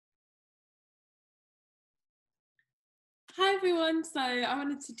Hi everyone. So I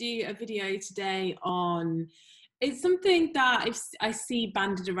wanted to do a video today on it's something that I see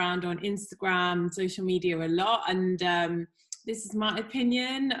banded around on Instagram, social media a lot, and this is my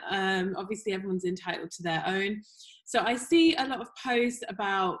opinion. Obviously, everyone's entitled to their own. So I see a lot of posts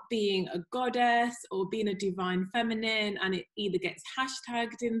about being a goddess or being a divine feminine, and it either gets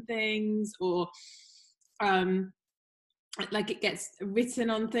hashtagged in things or um, like it gets written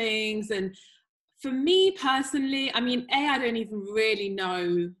on things. And for me personally, I mean, I don't even really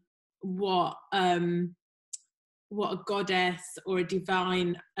know what what a goddess or a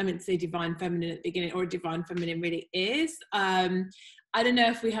divine, I meant to say divine feminine at the beginning, or a divine feminine really is. I don't know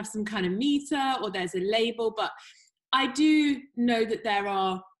if we have some kind of meter or there's a label, but I do know that there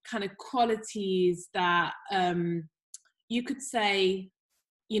are kind of qualities that you could say,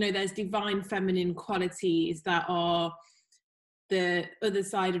 there's divine feminine qualities that are the other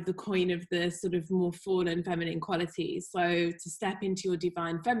side of the coin of the sort of more fallen feminine qualities. So to step into your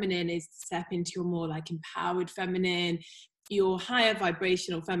divine feminine is to step into your more like empowered feminine, your higher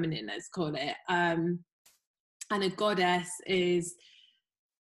vibrational feminine, let's call it. And a goddess is,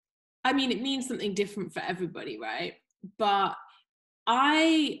 I mean, it means something different for everybody, right? But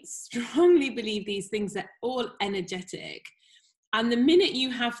I strongly believe these things are all energetic. And the minute you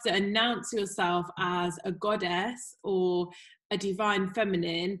have to announce yourself as a goddess or a divine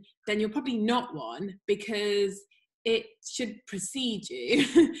feminine, then you're probably not one, because it should precede you.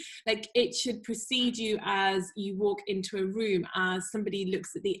 Like it should precede you as you walk into a room, as somebody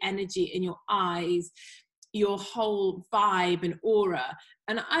looks at the energy in your eyes, your whole vibe and aura.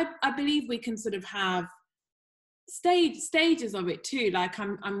 And I believe we can sort of have stages of it too. Like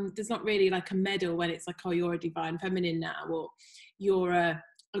I'm there's not really like a medal when it's like, oh, you're a divine feminine now, or you're a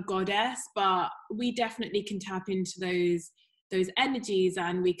goddess, but we definitely can tap into those energies,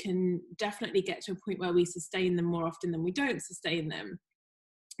 and we can definitely get to a point where we sustain them more often than we don't sustain them.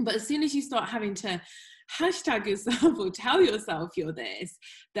 But as soon as you start having to hashtag yourself or tell yourself you're this,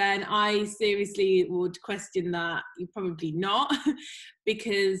 then I seriously would question that you're probably not,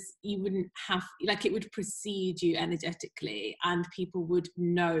 because you wouldn't have, like, it would precede you energetically, and people would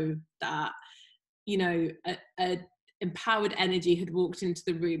know that, a empowered energy had walked into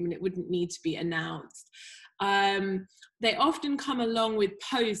the room, and it wouldn't need to be announced. They often come along with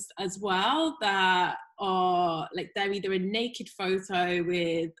posts as well that are like, they're either a naked photo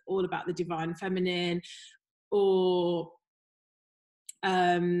with all about the divine feminine, or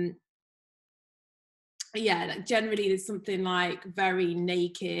like generally there's something like very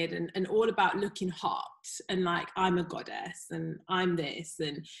naked and all about looking hot, and like, I'm a goddess and I'm this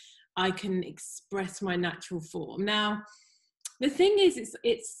and I can express my natural form. Now the thing is,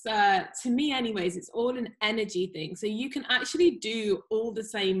 it's to me anyways, it's all an energy thing. So you can actually do all the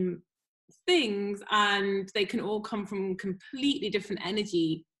same things, and they can all come from completely different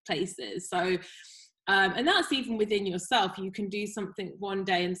energy places. So and that's even within yourself. You can do something one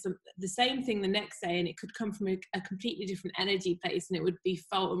day and the same thing the next day, and it could come from a completely different energy place, and it would be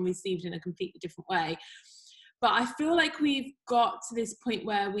felt and received in a completely different way. But I feel like we've got to this point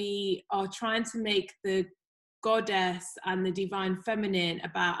where we are trying to make the goddess and the divine feminine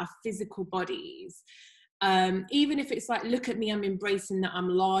about our physical bodies. Even if it's like, look at me, I'm embracing that I'm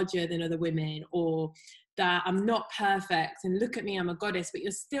larger than other women, or that I'm not perfect, and look at me, I'm a goddess, but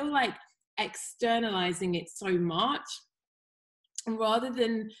you're still like externalizing it so much, rather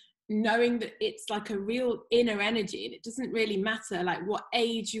than knowing that it's like a real inner energy, and it doesn't really matter like what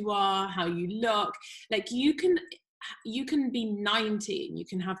age you are, how you look. Like you can be 90 and you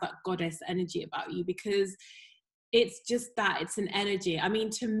can have that goddess energy about you, because it's just that, it's an energy. I mean,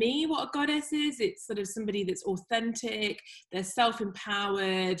 to me, what a goddess is, it's sort of somebody that's authentic, they're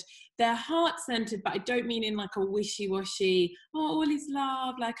self-empowered, they're heart-centered, but I don't mean in like a wishy-washy, oh, all is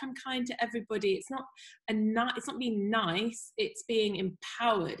love, like I'm kind to everybody. It's not being nice, it's being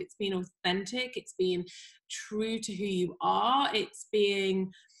empowered, it's being authentic, it's being true to who you are, it's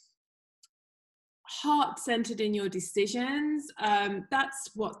being heart-centered in your decisions. That's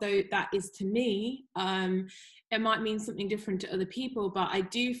what that is to me. It might mean something different to other people, but I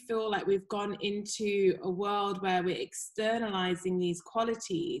do feel like we've gone into a world where we're externalizing these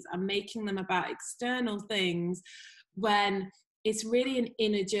qualities and making them about external things, when it's really an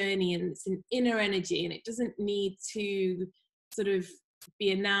inner journey and it's an inner energy, and it doesn't need to sort of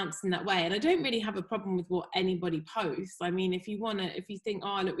be announced in that way. And I don't really have a problem with what anybody posts. I mean, if you think,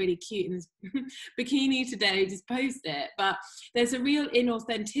 oh, I look really cute in this bikini today, just post it. But there's a real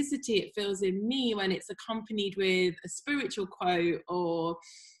inauthenticity, it feels, in me when it's accompanied with a spiritual quote, or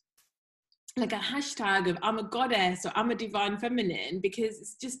like a hashtag of I'm a goddess or I'm a divine feminine, because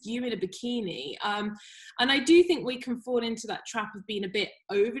it's just you in a bikini. And I do think we can fall into that trap of being a bit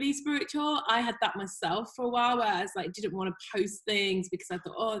overly spiritual. I had that myself for a while, where I was like, didn't want to post things because I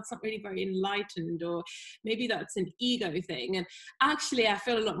thought, oh, it's not really very enlightened, or maybe that's an ego thing. And actually I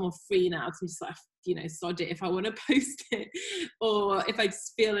feel a lot more free now, because I'm just like, you know, sod it, if I want to post it, or if I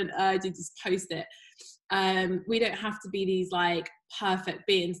just feel an urge to just post it. We don't have to be these like perfect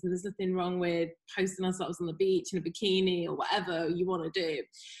beings, and there's nothing wrong with posting ourselves on the beach in a bikini or whatever you want to do,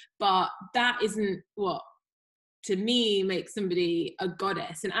 but that isn't what, to me, makes somebody a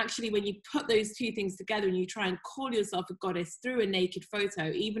goddess. And actually, when you put those two things together and you try and call yourself a goddess through a naked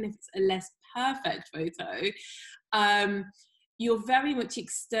photo, even if it's a less perfect photo, you're very much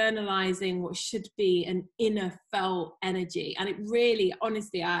externalizing what should be an inner felt energy. And it really,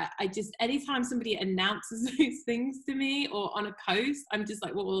 honestly, I just, anytime somebody announces those things to me or on a post, I'm just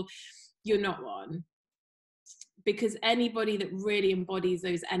like, well, you're not one. Because anybody that really embodies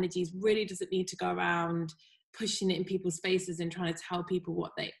those energies really doesn't need to go around pushing it in people's faces and trying to tell people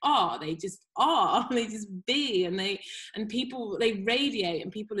what they are. They just are, they just be, and people, they radiate, and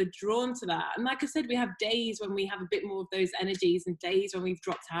people are drawn to that. And like I said, we have days when we have a bit more of those energies and days when we've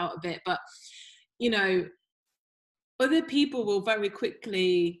dropped out a bit, but you know, other people will very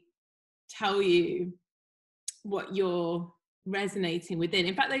quickly tell you what you're resonating within.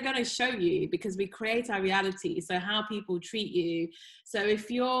 In fact, they're going to show you, because we create our reality. So how people treat you. So if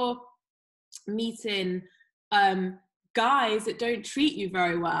you're meeting guys that don't treat you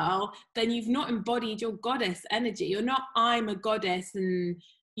very well, then you've not embodied your goddess energy. You're not, I'm a goddess and,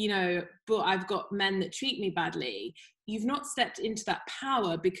 you know, but I've got men that treat me badly. You've not stepped into that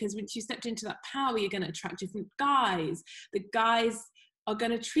power, because once you stepped into that power, you're going to attract different guys. The guys are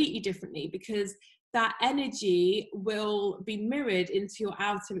going to treat you differently, because that energy will be mirrored into your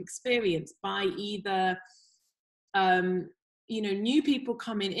outer experience by either you know, new people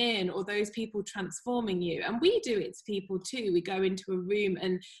coming in, or those people transforming you. And we do it to people too. We go into a room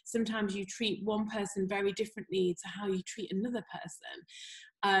and sometimes you treat one person very differently to how you treat another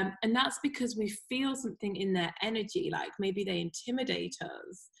person. And that's because we feel something in their energy, like maybe they intimidate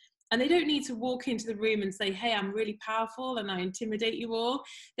us. And they don't need to walk into the room and say, hey, I'm really powerful and I intimidate you all.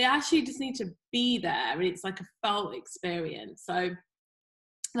 They actually just need to be there. And it's like a felt experience. So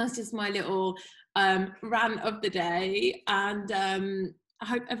that's just my little rant of the day. And I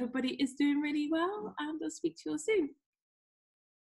hope everybody is doing really well, and I'll speak to you all soon.